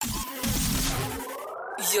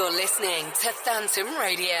You're listening to Phantom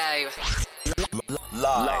Radio.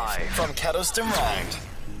 Live from Kettleston Round.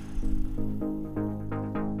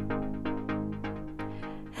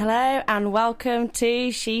 Hello and welcome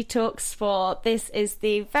to She Talks Sport. This is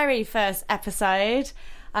the very first episode.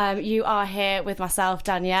 You are here with myself,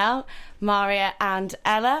 Danielle, Maria and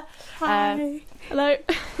Ella. Hi. Hello.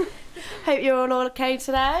 Hope you're all okay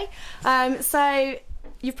today. So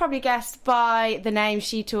you've probably guessed by the name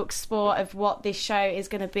She Talks Sport of what this show is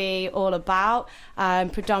going to be all about,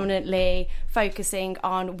 predominantly focusing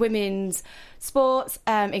on women's sports,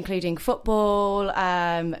 including football,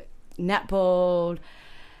 netball,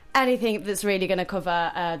 anything that's really going to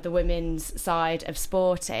cover the women's side of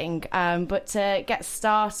sporting. But to get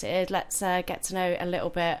started, let's get to know a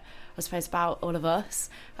little bit, I suppose, about all of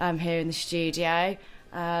us here in the studio.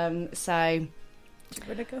 So... Do you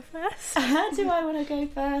want to go first? Do I want to go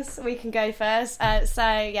first? We can go first.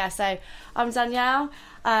 So I'm Danielle.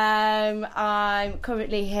 I'm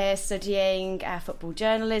currently here studying football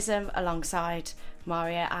journalism alongside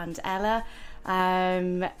Maria and Ella.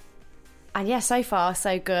 And yeah, so far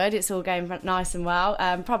so good. It's all going nice and well.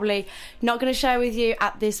 Probably not going to share with you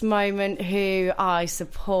at this moment who I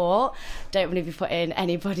support. Don't want to be putting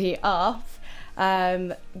anybody off.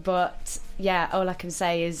 But yeah, all I can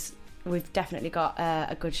say is we've definitely got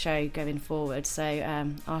a good show going forward. So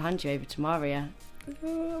I'll hand you over to Maria.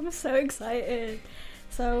 Oh, I'm so excited.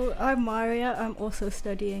 So I'm Maria. I'm also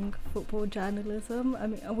studying football journalism. I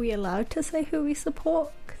mean, are we allowed to say who we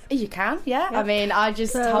support? You can, yeah. Yeah. I mean, I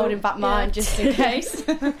just holding back mine just in case.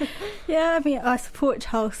 Yeah, I mean, I support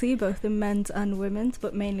Chelsea, both the men's and women's,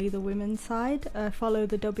 but mainly the women's side. I follow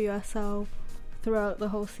the WSL throughout the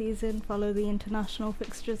whole season, follow the international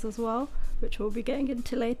fixtures as well, which we'll be getting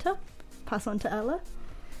into later. Pass on to Ella.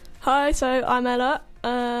 Hi, so I'm Ella.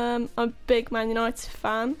 I'm a big Man United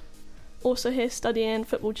fan. Also here studying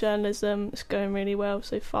football journalism. It's going really well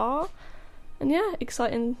so far. And yeah,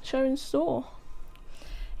 exciting show in store.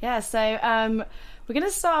 Yeah, so we're going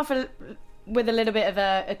to start off with a little bit of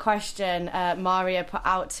a question Maria put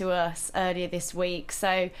out to us earlier this week.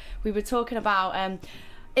 So we were talking about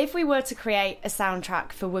if we were to create a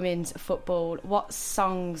soundtrack for women's football, what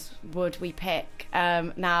songs would we pick?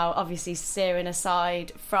 Now, obviously, steering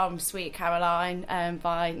aside from Sweet Caroline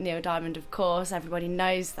by Neil Diamond, of course, everybody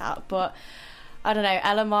knows that. But I don't know,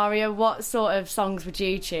 Ella, Maria, what sort of songs would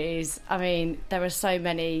you choose? I mean, there are so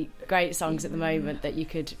many great songs at the moment that you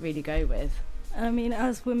could really go with. I mean,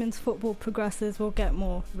 as women's football progresses, we'll get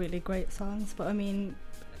more really great songs. But I mean,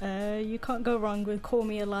 you can't go wrong with Call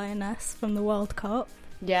Me a Lioness from the World Cup.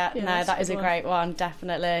 Yeah, Yeah, no, that is a one. great one,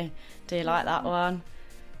 definitely. Do you like that one?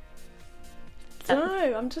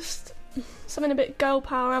 No, I'm just something a bit girl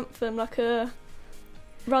power anthem, like a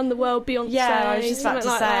Run the World Beyonce. Yeah, I was just about to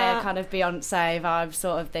like say that. a kind of Beyonce vibe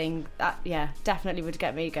sort of thing. That, yeah, definitely would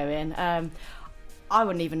get me going. I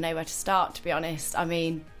wouldn't even know where to start, to be honest. I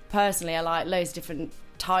mean, personally, I like loads of different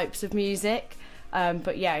types of music.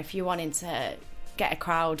 But yeah, if you're wanting to get a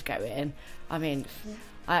crowd going, I mean,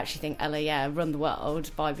 I actually think Ella, yeah, Run the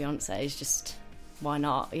World by Beyonce is just, why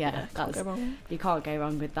not? Yeah, can't go wrong. You can't go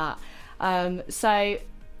wrong with that. So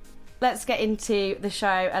let's get into the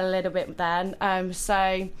show a little bit then.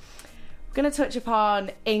 So we're going to touch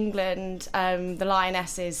upon England, the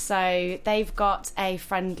Lionesses. So they've got a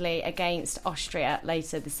friendly against Austria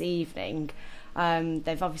later this evening.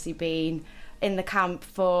 They've obviously been in the camp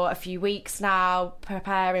for a few weeks now,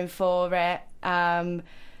 preparing for it.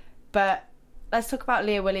 But let's talk about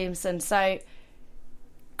Leah Williamson. So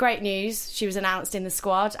great news. She was announced in the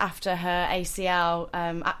squad after her ACL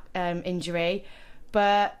injury.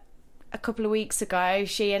 But a couple of weeks ago,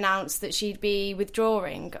 she announced that she'd be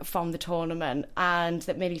withdrawing from the tournament and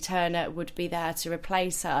that Millie Turner would be there to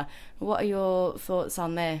replace her. What are your thoughts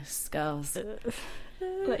on this, girls?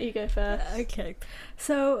 Let you go first. Okay.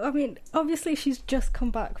 So, I mean, obviously she's just come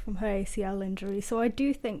back from her ACL injury, so I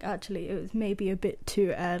do think actually it was maybe a bit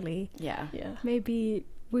too early. Yeah. Maybe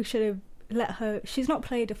we should have let her... She's not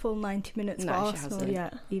played a full 90 minutes for No, she Arsenal hasn't.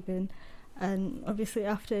 yet, even. And obviously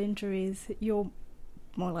after injuries, you're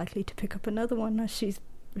more likely to pick up another one as she's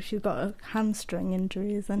got a hamstring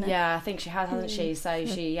injury, isn't it? Yeah, I think she has, hasn't she? So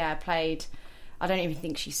she, played... I don't even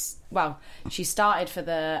think she started for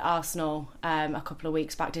the Arsenal a couple of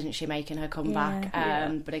weeks back, didn't she, making her comeback?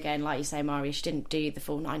 Yeah. But again, like you say, Maria, she didn't do the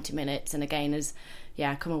full 90 minutes and again has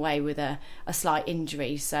come away with a slight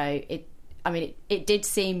injury. So it did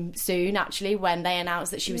seem soon, actually, when they announced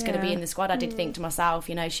that she was going to be in the squad. I did think to myself,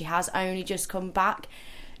 she has only just come back.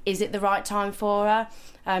 Is it the right time for her?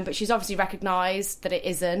 But she's obviously recognised that it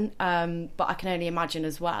isn't. But I can only imagine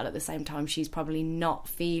as well, at the same time, she's probably not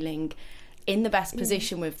feeling in the best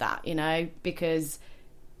position with that, you know, because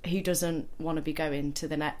who doesn't want to be going to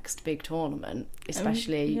the next big tournament,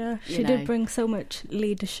 especially, she did bring so much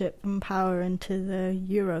leadership and power into the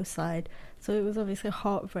Euro side, so it was obviously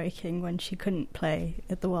heartbreaking when she couldn't play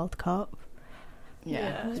at the World Cup.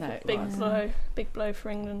 Big blow for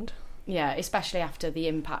England. Yeah, especially after the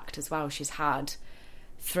impact as well she's had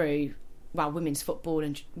through, well, women's football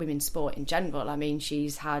and women's sport in general. I mean,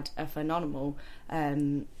 she's had a phenomenal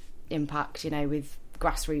impact, you know, with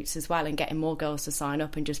grassroots as well, and getting more girls to sign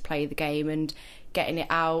up and just play the game and getting it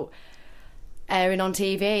out, airing on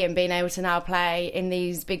TV, and being able to now play in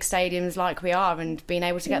these big stadiums like we are, and being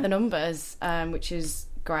able to get the numbers, which is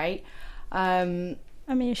great.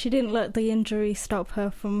 I mean, she didn't let the injury stop her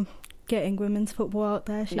from getting women's football out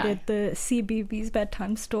there. She did the CBBS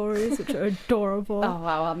bedtime stories, which are adorable. Oh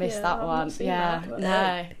wow, I missed that one. Yeah,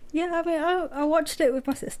 no. Yeah, I mean, I watched it with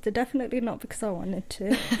my sister. Definitely not because I wanted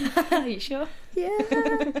to. Are you sure? Yeah.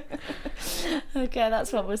 Okay,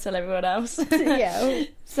 that's what we'll tell everyone else. Yeah.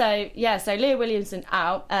 So Leah Williamson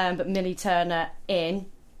out, but Millie Turner in.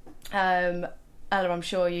 Ella, I'm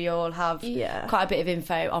sure you all have quite a bit of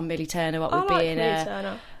info on Millie Turner, what with being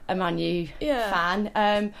a Man U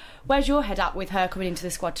fan. Where's your head at with her coming into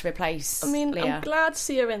the squad to replace Leah? I'm glad to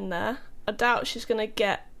see her in there. I doubt she's going to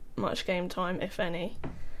get much game time, if any.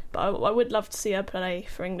 But I would love to see her play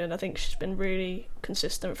for England. I think she's been really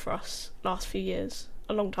consistent for us last few years,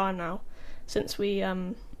 a long time now, since we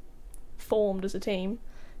formed as a team.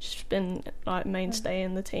 She's been like mainstay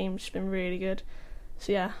in the team. She's been really good.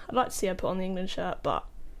 So yeah, I'd like to see her put on the England shirt, but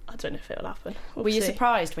I don't know if it'll happen. Were you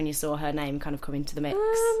surprised when you saw her name kind of come into the mix?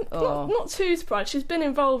 Not too surprised. She's been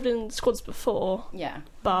involved in squads before. Yeah.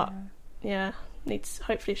 But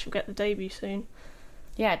hopefully she'll get the debut soon.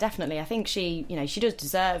 Yeah, definitely. I think she does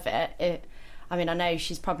deserve it. I mean, I know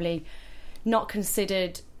she's probably not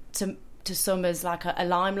considered to some as like a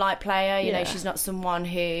limelight player. You know, she's not someone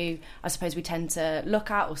who I suppose we tend to look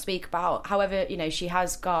at or speak about. However, you know, she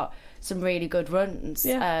has got some really good runs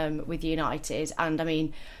with United, and I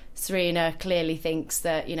mean, Serena clearly thinks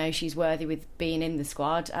that, you know, she's worthy with being in the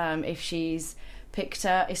squad if she's picked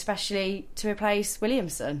her, especially to replace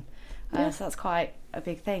Williamson. So that's quite a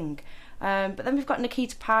big thing. But then we've got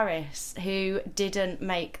Nikita Paris, who didn't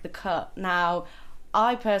make the cut. Now,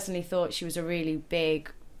 I personally thought she was a really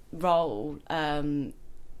big role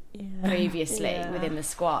previously within the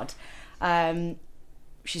squad.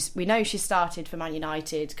 We know she started for Man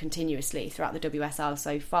United continuously throughout the WSL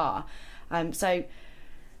so far. So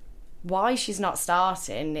why she's not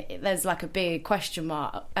starting, there's like a big question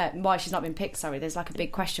mark. Why she's not been picked, there's like a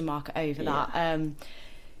big question mark over that.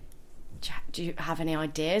 Do you have any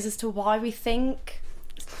ideas as to why we think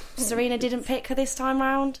Serena didn't pick her this time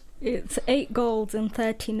round? It's 8 goals in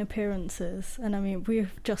 13 appearances, and I mean,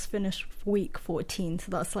 we've just finished week 14,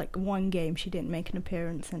 so that's like one game she didn't make an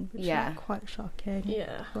appearance in, which is quite shocking.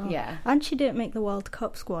 And she didn't make the World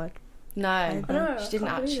Cup squad. No, she didn't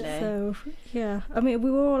actually. So I mean,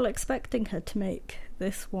 we were all expecting her to make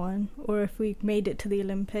this one, or if we made it to the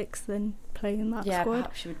Olympics, then play in that squad. Yeah,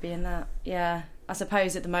 perhaps she would be in that. Yeah, I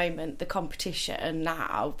suppose at the moment the competition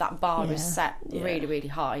now, that bar is set really, really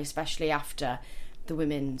high, especially after the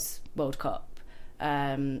Women's World Cup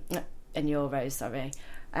and Euros,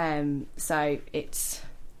 so it's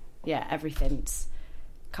everything's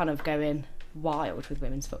kind of going wild with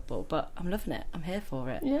women's football, but I'm loving it. I'm here for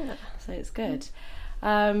it. Yeah, so it's good.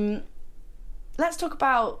 Let's talk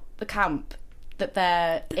about the camp that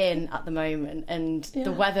they're in at the moment and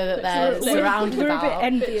the weather that they're surrounded about. We're a bit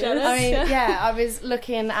envious. I mean, I was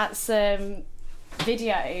looking at some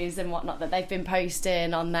videos and whatnot that they've been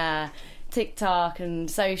posting on their TikTok and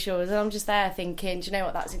socials, and I'm just there thinking, do you know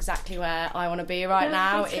what, that's exactly where I want to be right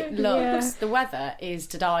now. It looks, the weather is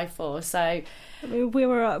to die for. So I mean, we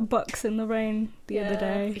were at Bucks in the rain the other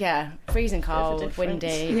day. Yeah, freezing cold,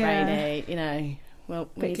 windy, rainy, you know. Well,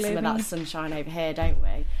 we need some of that sunshine over here, don't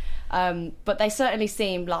we? But they certainly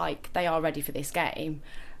seem like they are ready for this game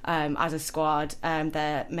as a squad.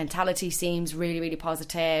 Their mentality seems really, really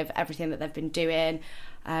positive, everything that they've been doing,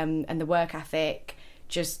 and the work ethic.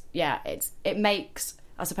 Just it makes,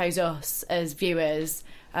 I suppose, us as viewers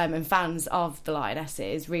and fans of the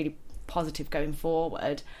Lionesses really positive going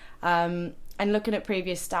forward. And looking at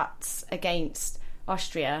previous stats against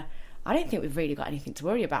Austria, I don't think we've really got anything to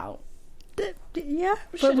worry about. But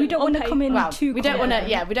we don't want to come in too. We don't want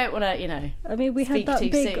to. We don't want to. You know. I mean, we had that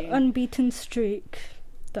big unbeaten streak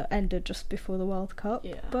that ended just before the World Cup.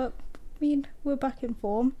 Yeah. But I mean, we're back in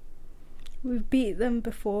form. We've beat them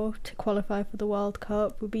before to qualify for the World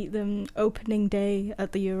Cup. We beat them opening day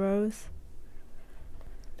at the Euros.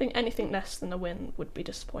 think anything less than a win would be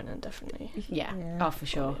disappointing, definitely. Yeah. Yeah. Oh, for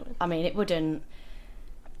sure. I mean, it wouldn't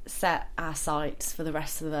set our sights for the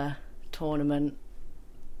rest of the tournament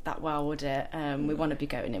that well, would it? We want to be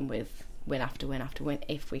going in with win after win after win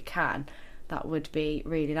if we can. That would be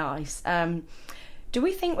really nice. Do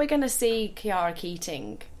we think we're going to see Kiara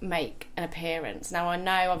Keating make an appearance? Now, I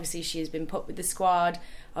know obviously she's been put with the squad.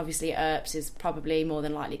 Obviously, Earps is probably more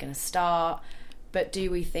than likely going to start. But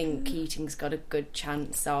do we think Keating's got a good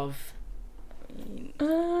chance of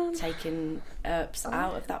taking Earps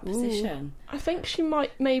out of that position? I think she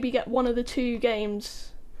might maybe get one of the 2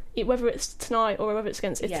 games, whether it's tonight or whether it's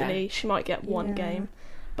against Italy. She might get one game,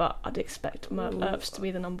 but I'd expect Earps to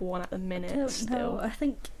be the number 1 at the minute. I don't still, know. I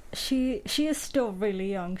think she is still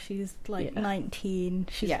really young. She's like 19.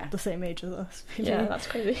 She's the same age as us. Really. Yeah, that's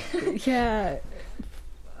crazy. Yeah.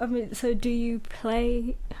 I mean, so do you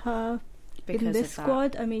play her Because in this of that.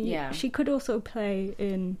 squad? I mean, she could also play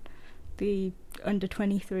in the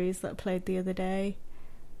under-23s that played the other day,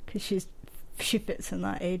 because she fits in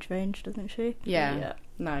that age range, doesn't she? Yeah.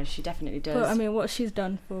 No, she definitely does. But I mean, what she's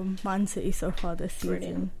done for Man City so far this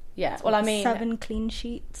season. Yeah, well, I mean, 7 clean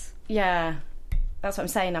sheets. Yeah, that's what I'm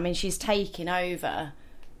saying. I mean, she's taking over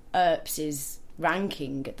Earps's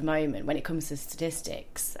ranking at the moment when it comes to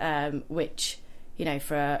statistics, which, you know,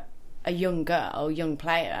 for a young girl, young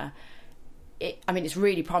player, it's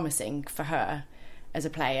really promising for her as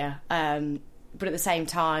a player. But at the same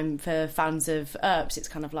time, for fans of Earps, it's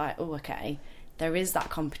kind of like, oh, okay, there is that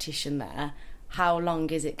competition there. How long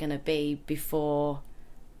is it going to be before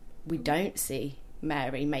we don't see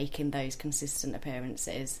Mary making those consistent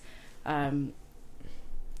appearances? Could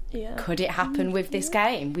it happen with this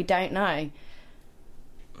game? We don't know.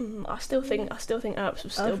 I still think Earps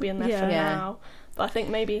will still be in there for now. But I think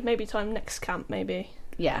maybe time next camp, maybe.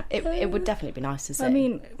 Yeah, it would definitely be nice to see. I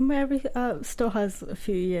mean, Mary still has a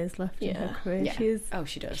few years left in her career. Yeah.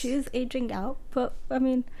 She does. She is aging out, but I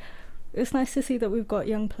mean, it's nice to see that we've got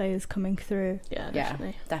young players coming through. Yeah,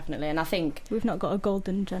 definitely. And I think we've not got a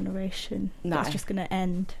golden generation that's just going to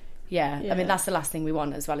end. Yeah, I mean, that's the last thing we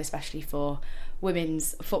want as well, especially for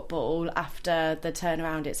women's football after the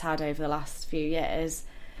turnaround it's had over the last few years.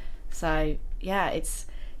 So, yeah, it's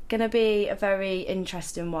going to be a very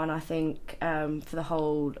interesting one, I think, for the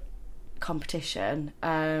whole competition.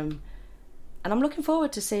 And I'm looking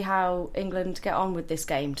forward to see how England get on with this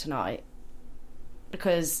game tonight,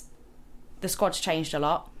 because the squad's changed a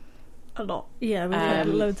lot. Yeah, we've had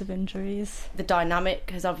loads of injuries. The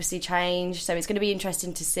dynamic has obviously changed, so it's going to be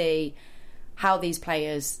interesting to see how these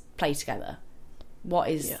players play together. What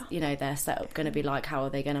is their setup going to be like? How are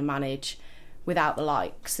they going to manage without the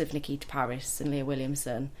likes of Nikita Parris and Leah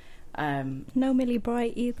Williamson? No Millie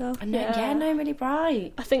Bright either. No Millie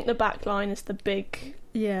Bright. I think the back line is the big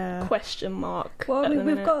question mark. Well,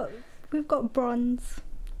 we've got bronze.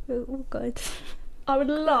 We're all good. I would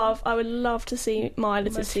love to see Maya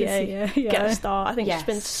Letizia get a start. I think she's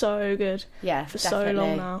been so good for so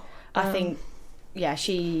long now. I think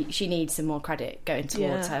she needs some more credit going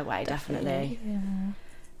towards her way, definitely.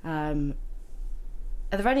 Yeah.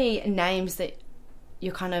 Are there any names that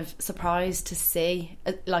you're kind of surprised to see,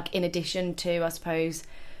 like in addition to, I suppose,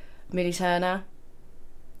 Millie Turner?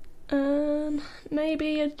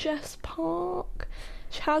 Maybe a Jess Park.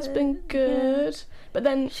 She has been good, but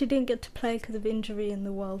then she didn't get to play because of injury in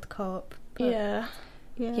the World Cup. Yeah.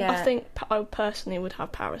 I think I personally would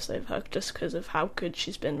have Paris over her just because of how good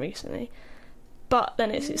she's been recently. But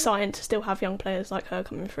then it's exciting to still have young players like her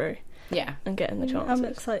coming through. Yeah. And getting the chances. I'm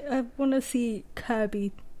excited. I want to see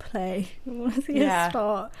Kirby play. I want to see her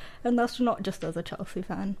start. And that's not just as a Chelsea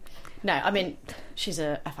fan. No, I mean, she's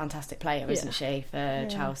a fantastic player, isn't she, for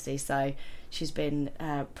Chelsea? So she's been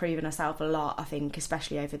proving herself a lot, I think,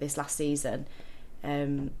 especially over this last season.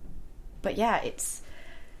 But yeah, it's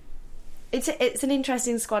an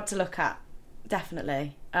interesting squad to look at,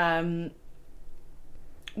 definitely.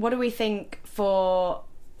 What do we think for,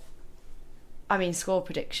 score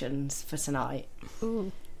predictions for tonight?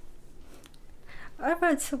 Ooh. I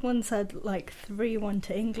read someone said like 3-1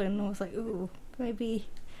 to England, and I was like, ooh, maybe.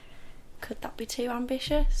 Could that be too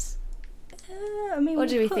ambitious? What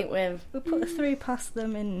do we think we put 3 past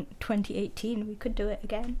them in 2018. We could do it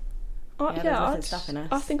again. There's nothing stopping us.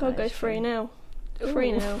 I think I'll go 3-0.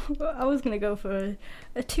 3-0. I was going to go for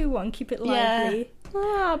a 2-1, keep it lively.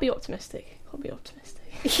 I'll be optimistic.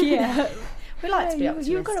 Yeah. We like to be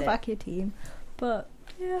optimistic. You've got to back your team. But,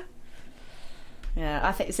 yeah. Yeah,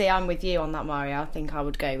 I think, I'm with you on that, Mario. I think I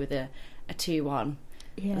would go with a 2-1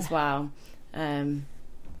 as well.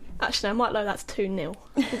 Actually, I might lower that to 2-0.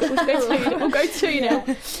 We'll go 2-0.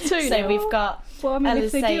 2-0. So we've got. Well, I mean,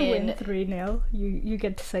 Ella's if they do win saying- 3-0, you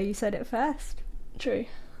get to say you said it first. True.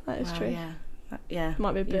 That is Wow, true. Yeah.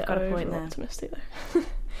 Might be a bit You've got a point there. optimistic though.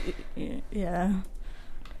 Yeah.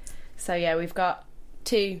 So yeah, we've got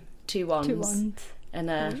two 1s 2-1. and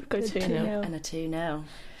a Go Good 2-0. and a 2-0.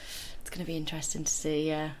 It's going to be interesting to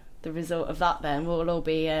see the result of that. Then we'll all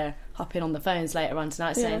be hopping on the phones later on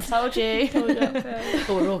tonight saying, Yeah. "Told you," Told you.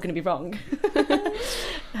 or we're all going to be wrong.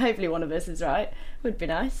 Hopefully, one of us is right. Would be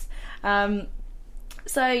nice.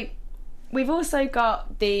 So we've also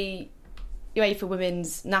got the UEFA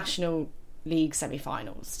Women's National League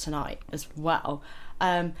semi-finals tonight as well.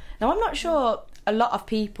 Now I'm not sure a lot of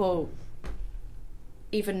people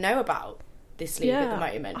even know about this league at the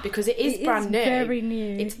moment because it is brand new. Very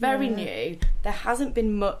new. It's very new. There hasn't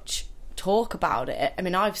been much talk about it. I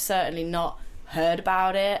mean, I've certainly not heard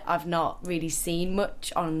about it. I've not really seen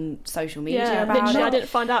much on social media about literally, it. I didn't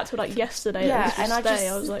find out till like yesterday. Yeah, and I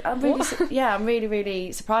was like, I'm really,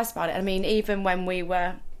 really surprised about it. I mean, even when we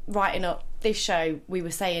were writing up this show, we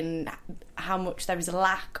were saying how much there is a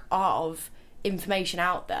lack of information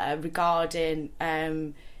out there regarding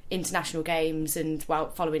international games and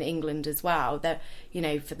following England as well. That, you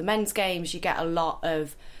know, for the men's games, you get a lot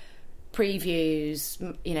of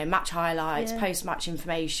previews, you know, match highlights, post-match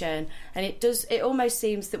information, and it almost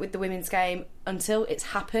seems that with the women's game, until it's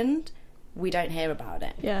happened, we don't hear about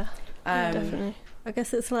it. Yeah, definitely. I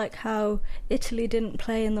guess it's like how Italy didn't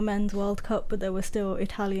play in the Men's World Cup, but there were still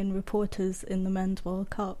Italian reporters in the Men's World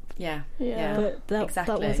Cup. Yeah. But that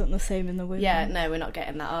wasn't the same in the women. Yeah, no, we're not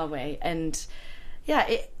getting that, are we? And yeah,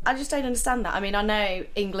 I just don't understand that. I mean, I know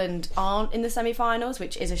England aren't in the semi-finals,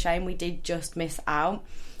 which is a shame. We did just miss out.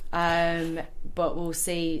 But we'll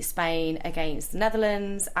see Spain against the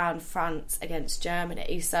Netherlands and France against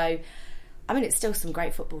Germany. So, I mean, it's still some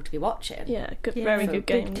great football to be watching. Yeah, very good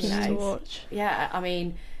games teams to watch. Yeah, I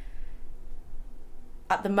mean,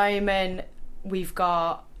 at the moment, we've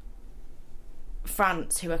got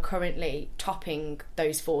France, who are currently topping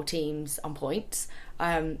those 4 teams on points,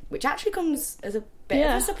 which actually comes as a bit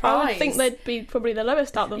of a surprise. I would think they'd be probably the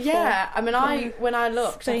lowest out of the 4. Yeah, I mean, when I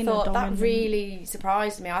looked, Spain I thought that dominant. really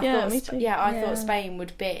surprised me. I thought, me too. I thought Spain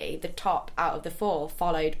would be the top out of the 4,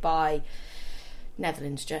 followed by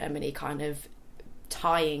Netherlands, Germany, kind of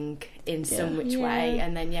tying in some which way,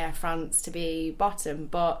 and then France to be bottom.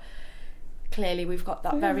 But clearly, we've got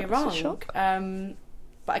that very that's wrong. a shock.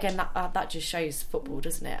 But again, that just shows football,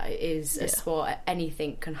 doesn't it? It is a sport;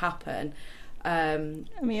 anything can happen. I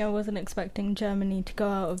mean, I wasn't expecting Germany to go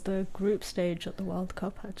out of the group stage at the World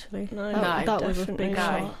Cup, actually. No, that was a definitely big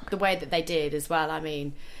not. shock. The way that they did as well. I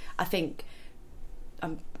mean, I think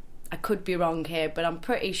I could be wrong here, but I'm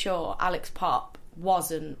pretty sure Alex Popp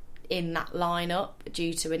wasn't in that lineup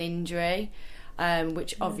due to an injury,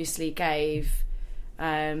 which obviously gave.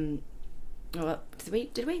 Did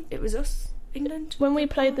we? It was us, England. When we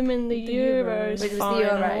played them in the Euros It was the final,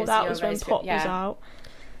 Euros, that the was when Euros, Pop was yeah. out.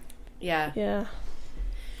 Yeah. Yeah.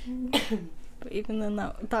 But even then,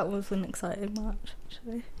 that was an exciting match,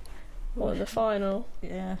 actually. What, the final?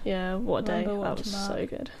 Yeah. Yeah, what a day. Remember That was watching so that.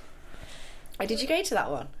 good. Oh, did you go to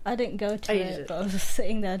that one? I didn't go to Oh, you it, didn't? but I was just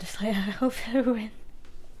sitting there just like, I hope they win.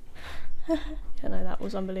 Yeah, no, that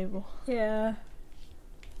was unbelievable. Yeah.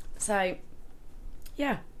 So,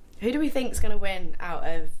 yeah. Who do we think's going to win out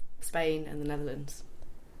of Spain and the Netherlands?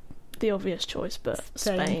 The obvious choice, but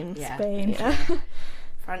Spain. Yeah. Spain. Yeah.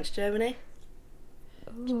 France, Germany?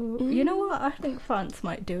 Ooh, you know what? I think France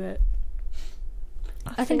might do it.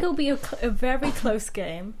 I think it'll be a very close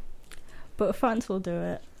game, but France will do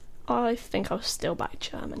it. I think I'll still back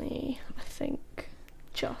Germany. I think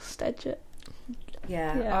just edge it.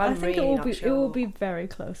 Yeah, Yeah, I'm I think really not it sure. will be very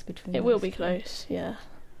close between. It will those be two. close, yeah.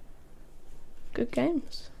 Good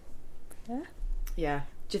games. Yeah.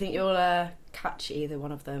 Do you think you'll catch either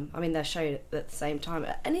one of them? I mean, they're shown at the same time.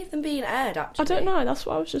 Are any of them being aired, actually? I don't know, that's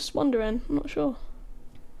what I was just wondering. I'm not sure.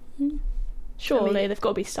 Surely I mean- they've got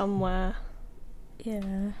to be somewhere.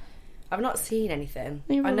 Yeah. I've not seen anything.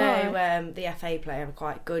 Neither I have know the FA player are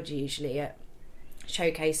quite good usually at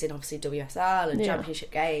showcasing, obviously, WSL and Yeah.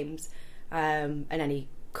 Championship games and any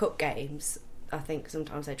cup games. I think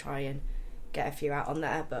sometimes they try and get a few out on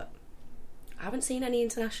there, but I haven't seen any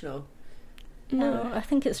international. No, I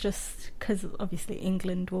think it's just because obviously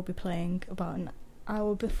England will be playing about an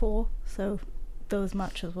hour before, so those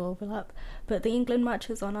matches will overlap. But the England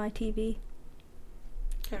matches on ITV.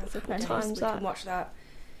 What time's we that? can watch that.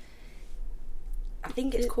 I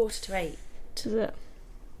think it's 7:45. Is it?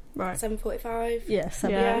 Right. 7:45. Yeah,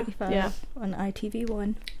 7:45 yeah. on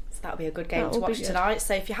ITV1. So that'll be a good game That to will be watch good. tonight.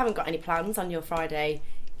 So if you haven't got any plans on your Friday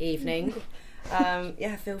evening,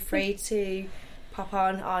 feel free to pop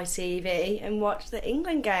on ITV and watch the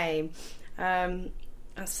England game.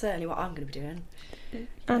 That's certainly what I'm going to be doing.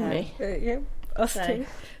 And me. Yeah, us So, too.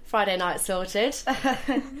 Friday night sorted. Sorry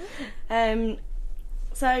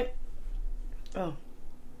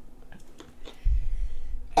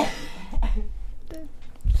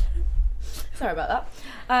about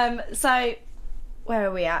that. So, where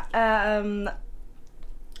are we at?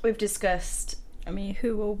 We've discussed. I mean,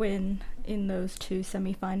 who will win in those two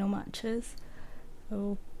semi-final matches?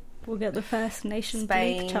 We'll get the first Nations League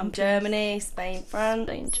Spain, champions. Germany, Spain, France.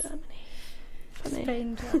 Spain, Germany. Funny.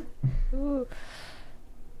 Spain, Ooh.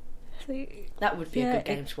 So, That would be a Yeah, good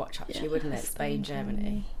game to watch, actually, yeah, wouldn't it? Spain,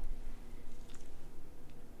 Germany.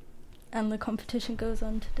 And the competition goes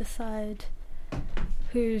on to decide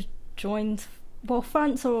who joins. Well,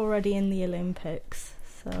 France are already in the Olympics,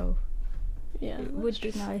 so Yeah. it would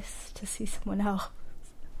be nice to see someone else.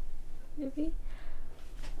 Maybe.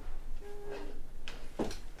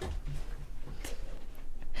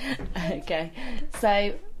 Okay,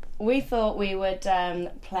 so we thought we would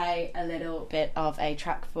play a little bit of a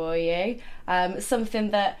track for you,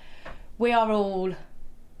 something that we are all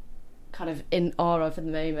kind of in awe of at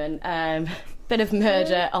the moment. Bit of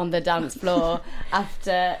murder on the dance floor.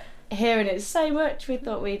 After hearing it so much, we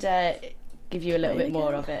thought we'd give you a little bit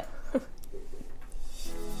more of it.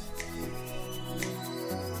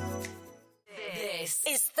 This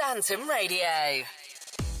is Phantom Radio.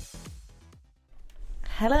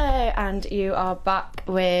 Hello, and you are back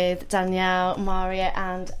with Danielle, Maria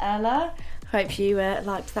and Ella. Hope you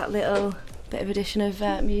liked that little bit of addition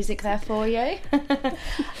of music there for you.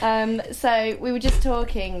 So we were just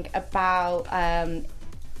talking about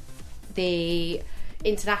the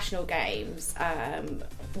international games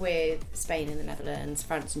with Spain and the Netherlands,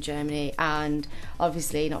 France and Germany, and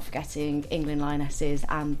obviously not forgetting England Lionesses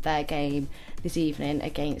and their game this evening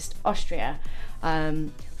against Austria.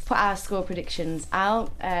 Put our score predictions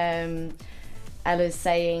out. Ella's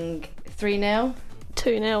saying 3-0.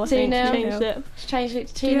 2-0, I think. 2-0. Changed it. She's changed it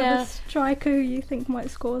to Do you have 2-0. a striker who you think might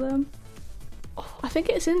score them? I think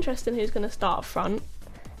it's interesting who's going to start up front,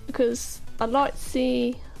 because I'd like to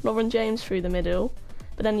see Lauren James through the middle,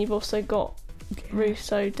 but then you've also got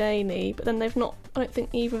Russo, Daly, but then they've not. I don't think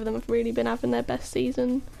either of them have really been having their best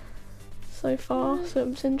season so far, so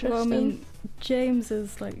it's interesting. Well, I mean, James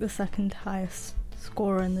is like the second highest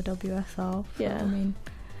scorer in the WSL. So, Yeah. I mean,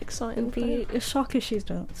 Exciting. it'd be a shock if she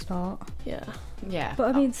don't start. Yeah. Yeah.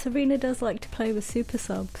 But I mean, Serena does like to play with super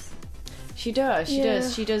subs. She does. She Yeah.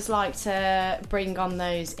 does. She does like to bring on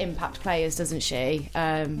those impact players, doesn't she?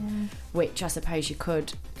 Which I suppose you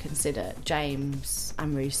could consider James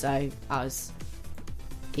and Russo as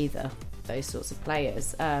either those sorts of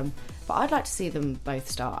players. But I'd like to see them both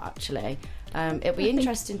start, actually. It'll be I think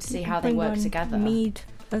interesting to see you how can they bring work on together. Mead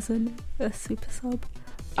as a super sub.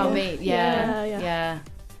 Oh, Yeah. me, yeah. Yeah.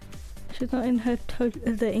 She's not in her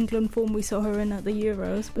the England form we saw her in at the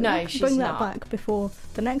Euros. But No, we can she's bring not. that back before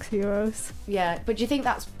the next Euros. Yeah, but do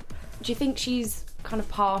you think she's kind of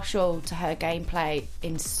partial to her gameplay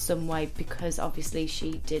in some way, because obviously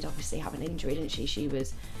she did have an injury, didn't she? She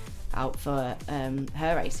was out for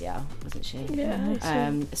her ACL, wasn't she? Yeah.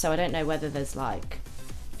 So I don't know whether there's like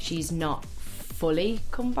she's not fully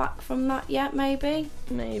come back from that yet. Maybe.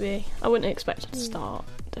 Maybe. I wouldn't expect her to start.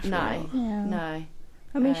 Definitely. No. Yeah. No.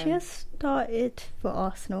 I mean, she has started for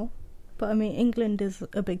Arsenal, but I mean, England is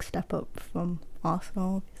a big step up from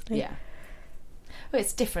Arsenal, obviously. Yeah. Well,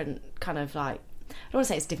 it's different, kind of like, I don't want to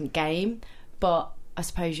say it's a different game, but I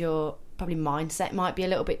suppose your probably mindset might be a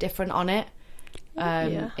little bit different on it,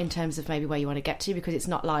 in terms of maybe where you want to get to, because it's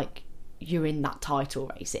not like you're in that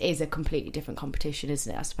title race. It is a completely different competition,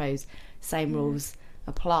 isn't it? I suppose same rules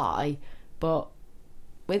apply, but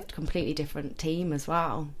with a completely different team as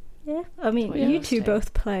well. Yeah, I mean, what you're you used two to.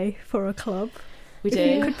 both play for a club. We If do.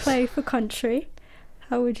 you could play for country,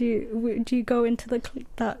 how would you go into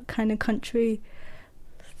that kind of country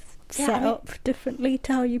Yeah, set I mean- up differently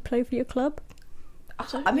to how you play for your club?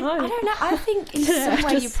 I mean, I don't know. I think in some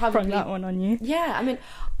way you Just sprung probably... that one on you. Yeah, I mean,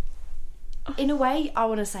 in a way, I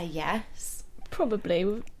want to say yes.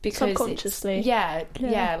 Probably. Because Subconsciously. yeah,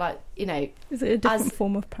 like, you know, Is it a different As-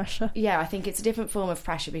 form of pressure? yeah, I think it's a different form of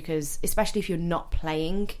pressure, because especially if you're not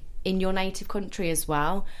playing in your native country as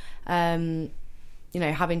well, you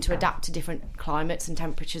know, having to adapt to different climates and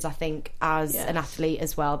temperatures, I think as an athlete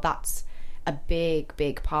as well, that's a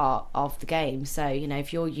big part of the game. So, you know,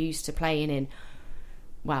 if you're used to playing in,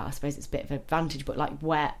 well, I suppose it's a bit of an advantage, but like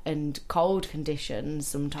wet and cold conditions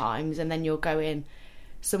sometimes, and then you're going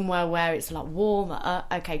somewhere where it's a lot warmer,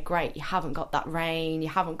 okay, great, you haven't got that rain, you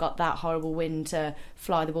haven't got that horrible wind to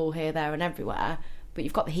fly the ball here, there and everywhere, but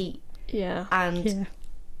you've got the heat. Yeah. And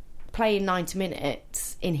playing 90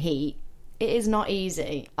 minutes in heat, it is not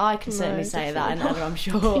easy. I can certainly say that, and I'm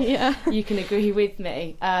sure you can agree with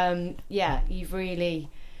me. You've really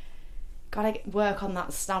got to work on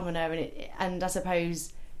that stamina, and I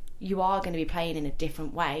suppose you are going to be playing in a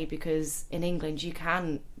different way, because in England you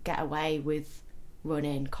can get away with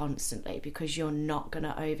running constantly because you're not going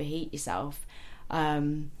to overheat yourself,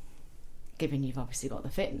 given you've obviously got the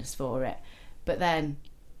fitness for it. But then,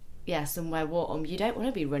 somewhere warm, you don't want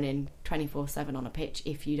to be running 24/7 on a pitch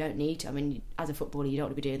if you don't need to. I mean, as a footballer, you don't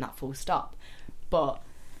want to be doing that full stop. But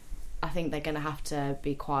I think they're going to have to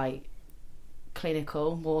be quite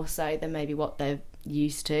clinical, more so than maybe what they're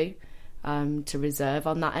used to reserve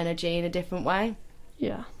on that energy in a different way.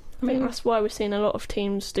 Yeah. I think that's why we're seeing a lot of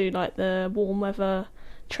teams do like the warm weather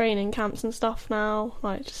training camps and stuff now,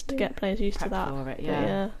 like just to get players used to that. For it,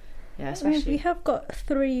 yeah, especially. We have got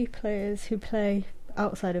 3 players who play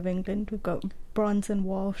outside of England. We've got Bronze and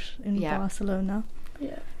Walsh in Barcelona.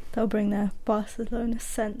 Yeah. They'll bring their Barcelona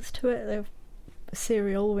sense to it. They're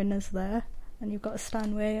serial winners there. And you've got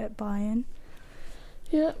Stanway at Bayern.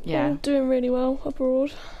 Yeah, all doing really well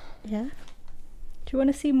abroad. Yeah. Do you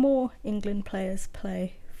want to see more England players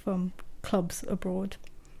play from clubs abroad?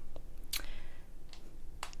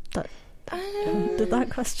 Did that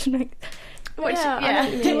question... Do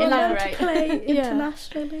you elaborate? Play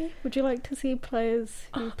internationally? Would you like to see players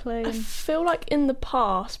who play? I feel like in the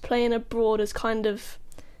past, playing abroad has kind of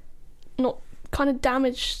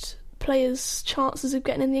damaged players' chances of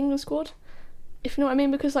getting in the England squad. If you know what I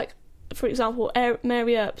mean, because like, for example,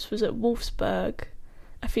 Mary Earps was at Wolfsburg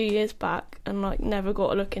a few years back and like never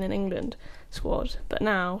got a look in an England squad, but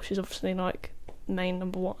now she's obviously like main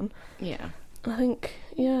number 1. Yeah, I think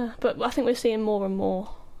but I think we're seeing more and more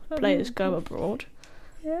players go abroad.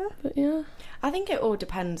 Yeah. But yeah, I think it all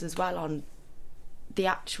depends as well on the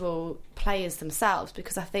actual players themselves,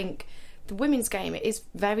 because I think the women's game is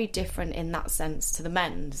very different in that sense to the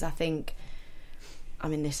men's. I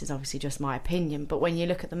mean, this is obviously just my opinion, but when you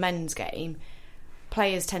look at the men's game,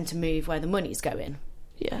 players tend to move where the money's going.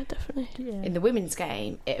 Yeah, definitely. Yeah. In the women's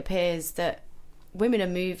game, it appears that women are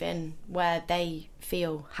moving where they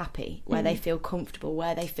feel happy, where they feel comfortable,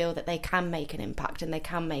 where they feel that they can make an impact and they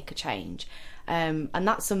can make a change. And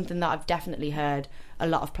that's something that I've definitely heard a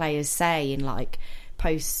lot of players say in like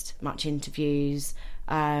post-match interviews,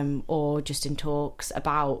 or just in talks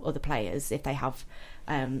about other players if they have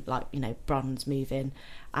Bronze moving,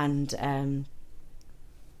 and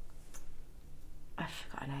I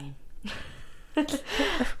forgot her name.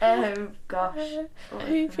 Gosh, Who are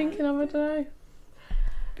you thinking of? I don't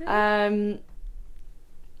know.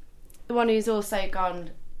 The one who's also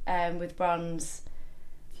gone with Bronze.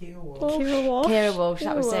 Kira Walsh.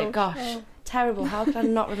 That was it. Gosh, terrible. How could I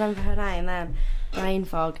not remember her name then? Brain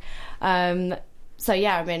fog. So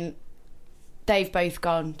yeah, I mean, they've both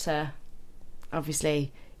gone to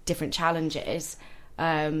obviously different challenges,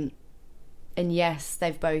 and yes,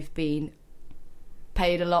 they've both been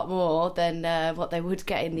paid a lot more than what they would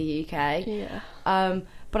get in the UK. Yeah.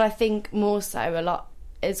 But I think more so a lot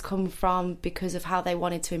has come from because of how they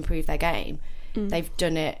wanted to improve their game. They've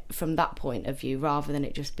done it from that point of view rather than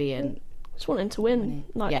it just being just wanting to win.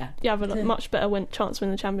 Like, you have a much better chance to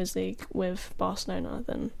win the Champions League with Barcelona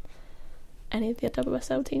than any of the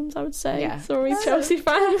WSL teams, I would say. Yeah. Sorry, Chelsea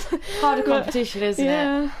fans. Harder competition, isn't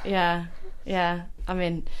it? Yeah. I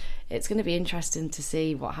mean, it's going to be interesting to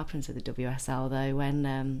see what happens with the WSL though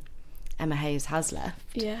when Emma Hayes has left.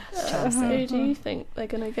 Yeah. Chelsea. Who do you think they're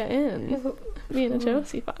going to get in? Being a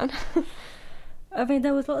Chelsea fan. I mean,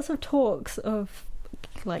 there was lots of talks of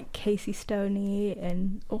like Casey Stoney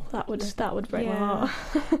and that would break my heart.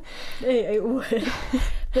 It would.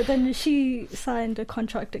 But then she signed a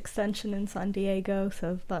contract extension in San Diego,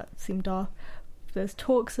 so that seemed off. There's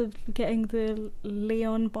talks of getting the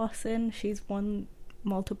Leon boss in. She's won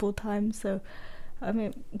multiple times, so I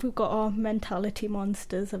mean, we've got our mentality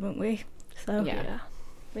monsters, haven't we? So yeah.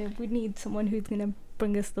 I mean, we need someone who's going to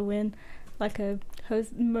bring us the win, like a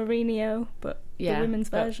Mourinho, but the women's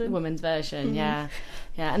version. The women's version, yeah.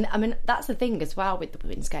 And I mean, that's the thing as well with the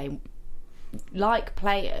women's game. Like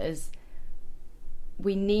players,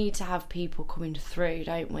 we need to have people coming through,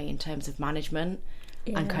 don't we, in terms of management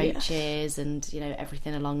and coaches and, you know,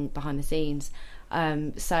 everything along behind the scenes.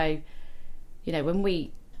 So, you know, when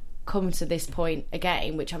we come to this point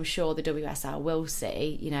again, which I'm sure the WSL will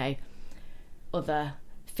see, you know, other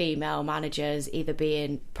female managers either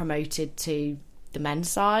being promoted to the men's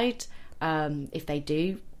side, if they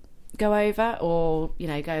do go over or, you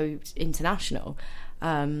know, go international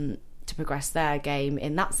to progress their game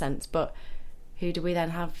in that sense. But who do we then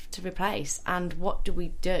have to replace? And what do we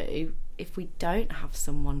do if we don't have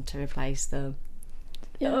someone to replace them?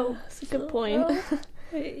 Yeah, that's a good point.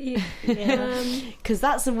 Because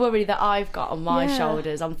that's a worry that I've got on my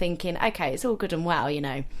shoulders. I'm thinking, okay, it's all good and well, you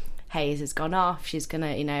know, Hayes has gone off, she's going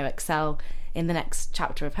to, you know, excel in the next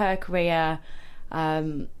chapter of her career.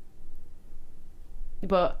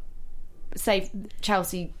 But say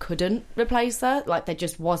Chelsea couldn't replace her, like there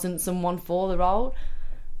just wasn't someone for the role,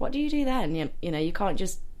 what do you do then? You know, you can't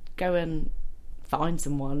just go and find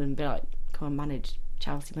someone and be like, come and manage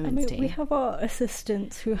Chelsea women's team. We have our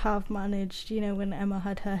assistants who have managed, you know, when Emma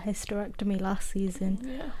had her hysterectomy last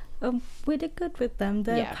season. We did good with them.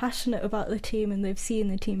 They're passionate about the team and they've seen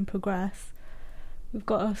the team progress. We've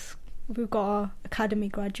got our academy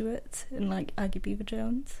graduates in like Aggie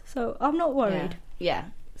Beaver-Jones, so I'm not worried. Yeah.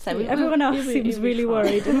 So everyone else seems really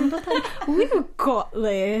worried, and I'm just like, we've got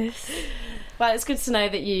this. Well, it's good to know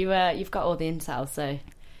that you've got all the intel, so you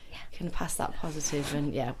can pass that positive,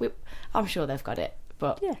 and I'm sure they've got it.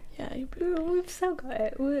 But we've still got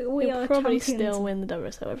it. We are probably champions. still win the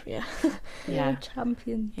WSL every year. We're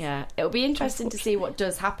champions. Yeah, it'll be interesting to see what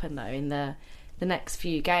does happen though in the next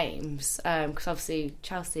few games, because obviously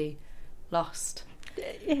Chelsea lost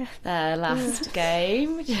their last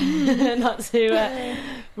game. Not to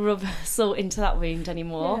rub salt into that wound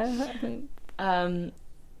anymore.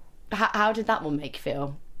 How did that one make you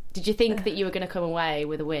feel? Did you think that you were going to come away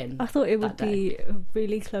with a win? I thought it would be a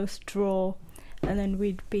really close draw, and then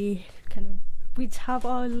we'd have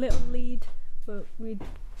our little lead, but it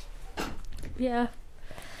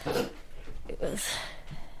was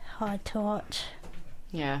hard to watch.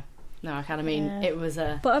 Yeah. No, I kind of mean it was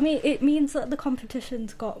a... But I mean, it means that the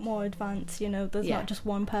competition's got more advanced, you know, there's not just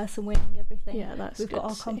one person winning everything. Yeah, that's We've got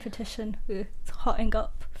our competition. It's hotting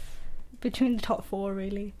up between the top four,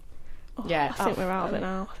 really. I think we're out of it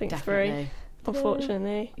now. I think definitely. 3,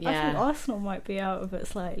 unfortunately. I think Arsenal might be out of it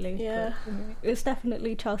slightly. Yeah. It's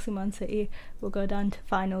definitely Chelsea Man City. We'll go down to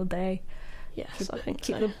final day. Yes, I think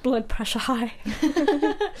keep the blood pressure high.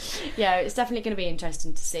 Yeah, it's definitely going to be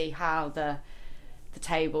interesting to see how the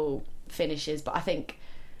table finishes, but I think,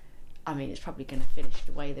 I mean, it's probably going to finish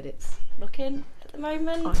the way that it's looking at the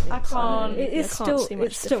moment. I can't. It's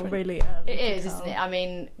still really early. It is, isn't it? I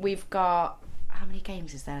mean, we've got, how many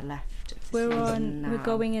games is there left? We're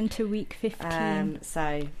going into week 15.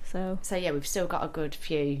 So yeah, we've still got a good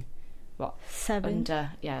few. What? 7. Under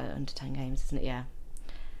 10 games, isn't it? Yeah.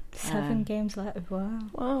 7 games left.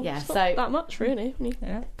 Wow. Yeah. It's so not that much, really.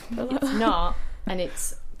 It's not,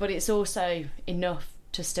 but it's also enough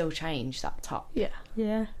to still change that top.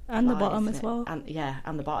 Yeah, and the bottom as well. And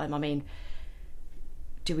the bottom. I mean,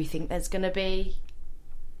 do we think there's going to be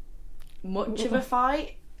much of a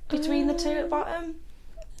fight between the two at the bottom?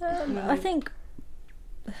 I think.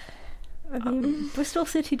 I mean, Bristol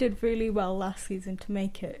City did really well last season to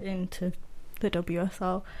make it into the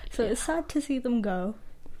WSL, so it's sad to see them go.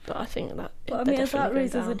 But I think that. But I mean, that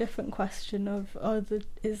raises a different question of: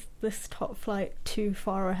 is this top flight too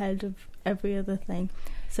far ahead of every other thing?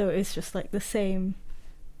 So it's just like the same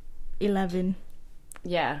 11.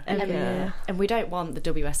 Yeah, and we don't want the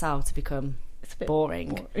WSL to become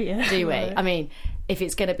boring, do we? I mean, if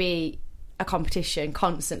it's going to be a competition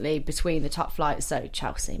constantly between the top flights, so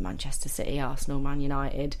Chelsea, Manchester City, Arsenal, Man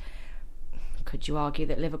United, could you argue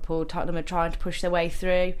that Liverpool, Tottenham are trying to push their way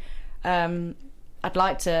through? I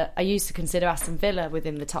used to consider Aston Villa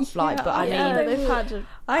within the top flight, but I mean, they've had.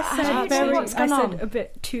 I said a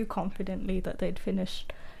bit too confidently that they'd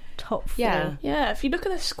finished top 4. Yeah. If you look at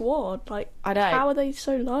their squad, like, I know, how are they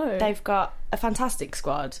so low? They've got a fantastic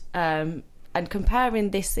squad, and comparing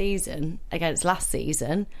this season against last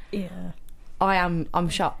season, I'm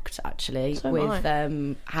shocked actually with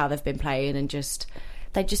how they've been playing, and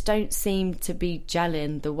they just don't seem to be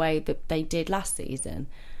gelling the way that they did last season.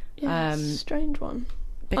 Yeah, strange one.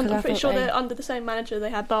 Because I'm pretty sure they're under the same manager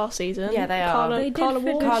they had last season. Yeah, they are.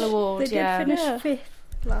 Carla Ward. They did finish 5th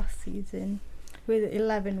last season with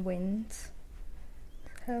 11 wins.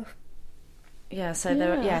 So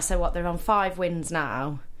they're on 5 wins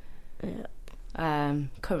now. Yeah.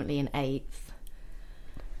 Currently in 8th.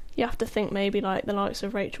 You have to think maybe like the likes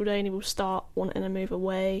of Rachel Daly will start wanting to move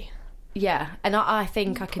away. Yeah, and I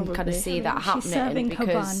think I can kind of see that happening. She's serving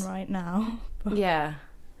because Caban right now. Yeah.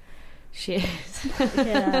 She is.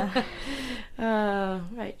 Yeah.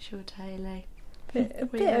 Rachel Daly. A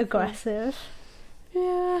bit aggressive.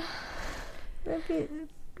 Yeah.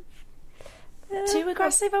 Too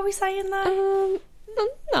aggressive, are we saying that?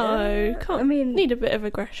 No. Can't. I mean, need a bit of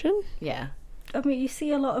aggression. Yeah. I mean, you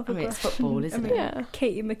see a lot of I mean, aggression. it's football, isn't it? Yeah.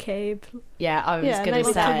 Katie McCabe. Yeah, I was Yeah, going they to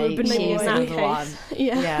were say covered she's in another that one. case.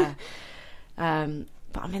 Yeah. Yeah.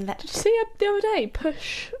 But I mean, Did you see her the other day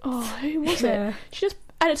push? Oh, who was it? She just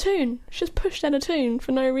Ella Toon. She just pushed Ella Toon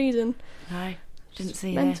for no reason. no, didn't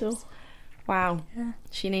see Mental. this. Wow. Yeah.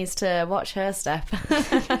 She needs to watch her step,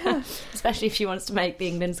 especially if she wants to make the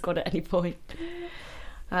England squad at any point.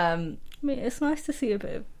 I mean, it's nice to see a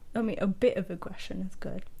bit of aggression is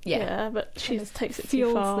good. Yeah. But she Kind of takes it too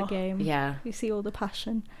fuels far. the game. Yeah. You see all the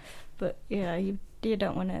passion, but yeah, you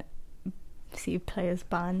don't want to see players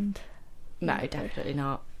banned. No, definitely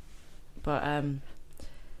not. But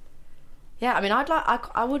yeah, I mean,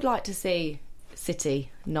 I would like to see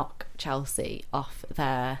City knock Chelsea off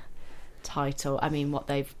their title. I mean, what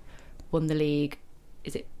they've won the league,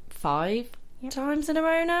 is it 5 times in a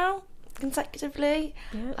row now, consecutively?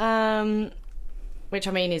 Yeah. Which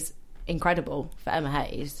I mean is incredible for Emma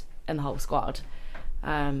Hayes and the whole squad.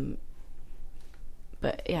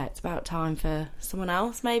 But yeah, it's about time for someone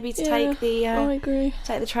else maybe to take the I agree.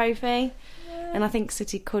 take the trophy. And I think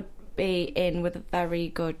City could be in with a very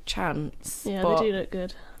good chance. Yeah, but they do look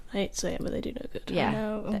good. I hate to say it, but they do look good. Yeah. I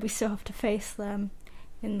know, and we still have to face them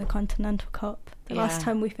in the Continental Cup. The last Yeah.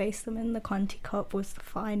 time we faced them in the Conti Cup was the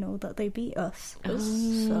final that they beat us.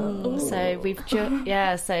 So we've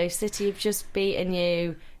so City have just beaten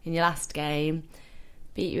you in your last game,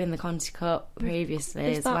 beat you in the Conti Cup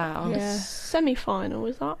previously Is as that well. Yeah. Semi-final,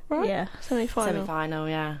 is that right? Yeah. Semi-final. Semi-final,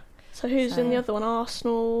 yeah. So who's So- in the other one?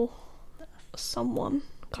 Arsenal, someone.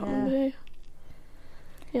 Can't Yeah. remember who.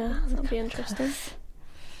 Yeah, that'll be interesting.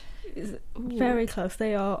 It's very close.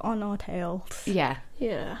 They are on our tails. Yeah,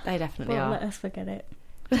 Yeah. they definitely But are. let us forget it.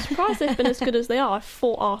 I'm surprised they've been as good as they are. I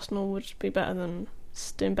thought Arsenal would be doing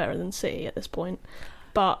better than City at this point.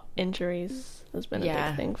 But injuries has been a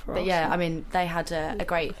big thing for But us. yeah, I mean, they had a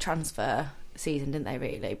great transfer season, didn't they,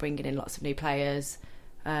 really? Bringing in lots of new players,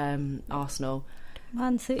 Arsenal.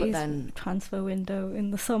 Man City's then- transfer window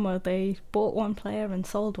in the summer, they bought one player and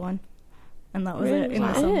sold one. And that was Really? it in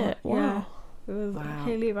Was the that summer. it? Wow. Yeah. It was Wow.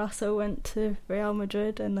 Haley Rasso went to Real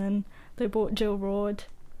Madrid and then they bought Jill Roord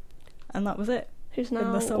and that was it. Who's in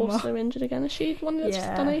now the summer. also injured again. Is she one that's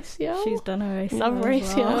Yeah. done ACL? She's done her ACL. Another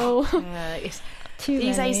as well. ACL.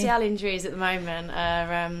 These many. ACL injuries at the moment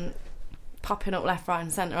are popping up left, right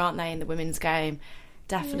and centre, aren't they, in the women's game?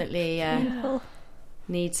 Definitely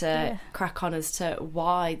need to crack on as to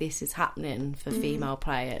why this is happening for female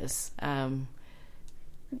players.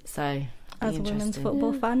 So, As a women's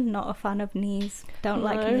football fan, not a fan of knees. Don't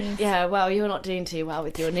like No. knees. Yeah, well, you're not doing too well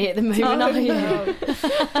with your knee at the moment, are you? No.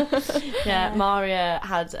 Yeah, Maria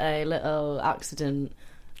had a little accident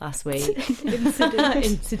last week.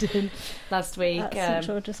 Incident last week. At St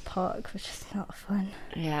George's Park, which is not fun.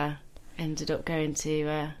 Yeah, ended up going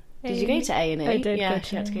to. Did you go to A&E? I did Yeah, go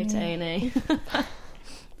she had to to go to A&E.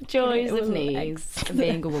 Joys It of was knees and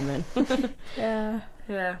being a woman. Yeah.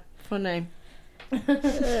 Yeah, funny.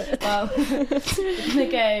 Well, we're going to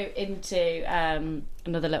go into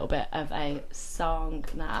another little bit of a song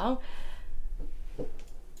now.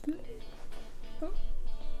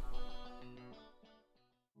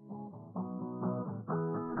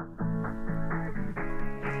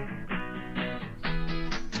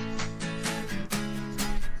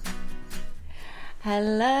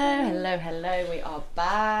 Hello, we are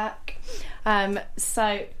back.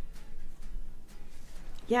 So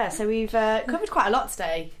we've covered quite a lot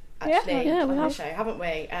today, actually, Yeah, we on the have. show, haven't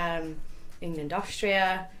we? England,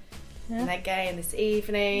 Austria, and their game this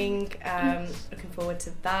evening. Looking forward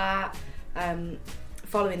to that.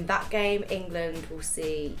 Following that game, England will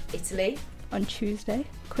see Italy. On Tuesday.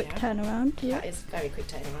 Quick Yeah. turnaround. That is very quick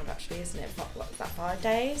turnaround, actually, isn't it? What was that, 5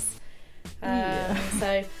 days?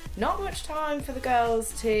 So not much time for the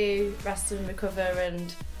girls to rest and recover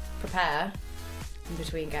and prepare in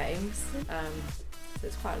between games. So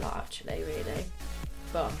it's quite a lot, actually, really.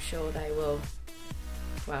 But I'm sure they will.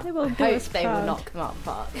 Well, They will I do hope us they will proud. knock them out of the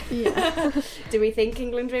park. Yeah. Do we think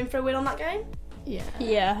England are in for a win on that game? Yeah.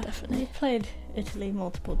 Yeah, Definitely. We've played Italy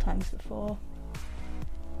multiple times before.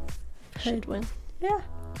 Should win. Yeah,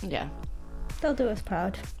 Yeah, they'll do us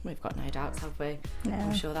proud. we've got no doubts, have we? Yeah.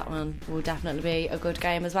 I'm sure that one will definitely be a good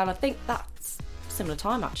game as well. I think that's similar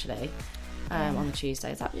time, actually, on the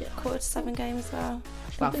Tuesday. Is that 6:45 game as well?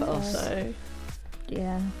 Well, for us. So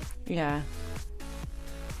Yeah. Yeah.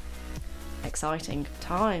 Exciting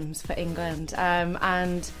times for England.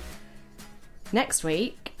 And next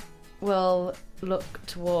week we'll look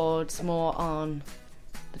towards more on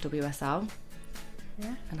the WSL.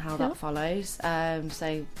 and how that follows.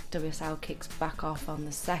 So WSL kicks back off on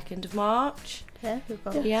the 2nd of March. Yeah, we've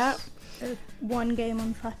got one game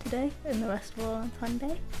on Saturday and the rest of all on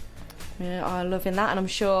Sunday. Yeah, I'm loving that, and I'm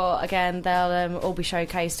sure again they'll all be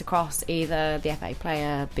showcased across either the FA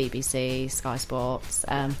Player, BBC, Sky Sports.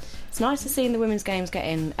 It's nice to see the women's games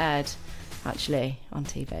getting aired actually on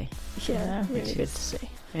TV. Yeah, really good to see.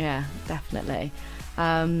 Yeah, definitely.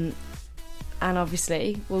 And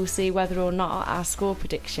obviously we'll see whether or not our score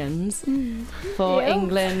predictions for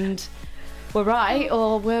England were right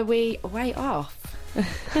or were we way off.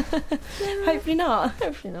 Hopefully not.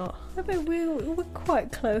 Hopefully not. I mean, we're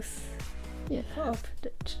quite close. Yeah. For our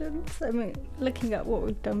predictions. I mean, looking at what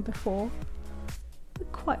we've done before, we're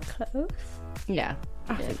quite close. Yeah,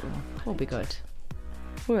 I think we'll be good.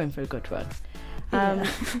 We're in for a good run.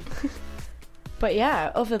 But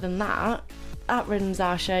yeah, other than that brings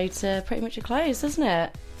our show to pretty much a close, doesn't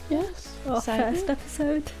it? Yes. Our first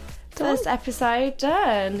episode. First episode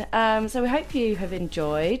done. So we hope you have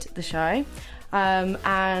enjoyed the show.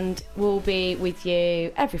 And we'll be with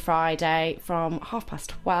you every Friday from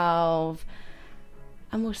 12:30.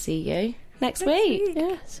 And we'll see you next week.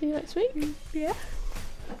 Yeah, see you next week. Yeah.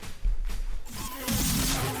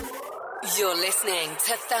 You're listening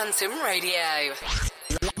to Phantom Radio.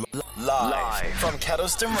 Live from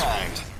Kettleston Round.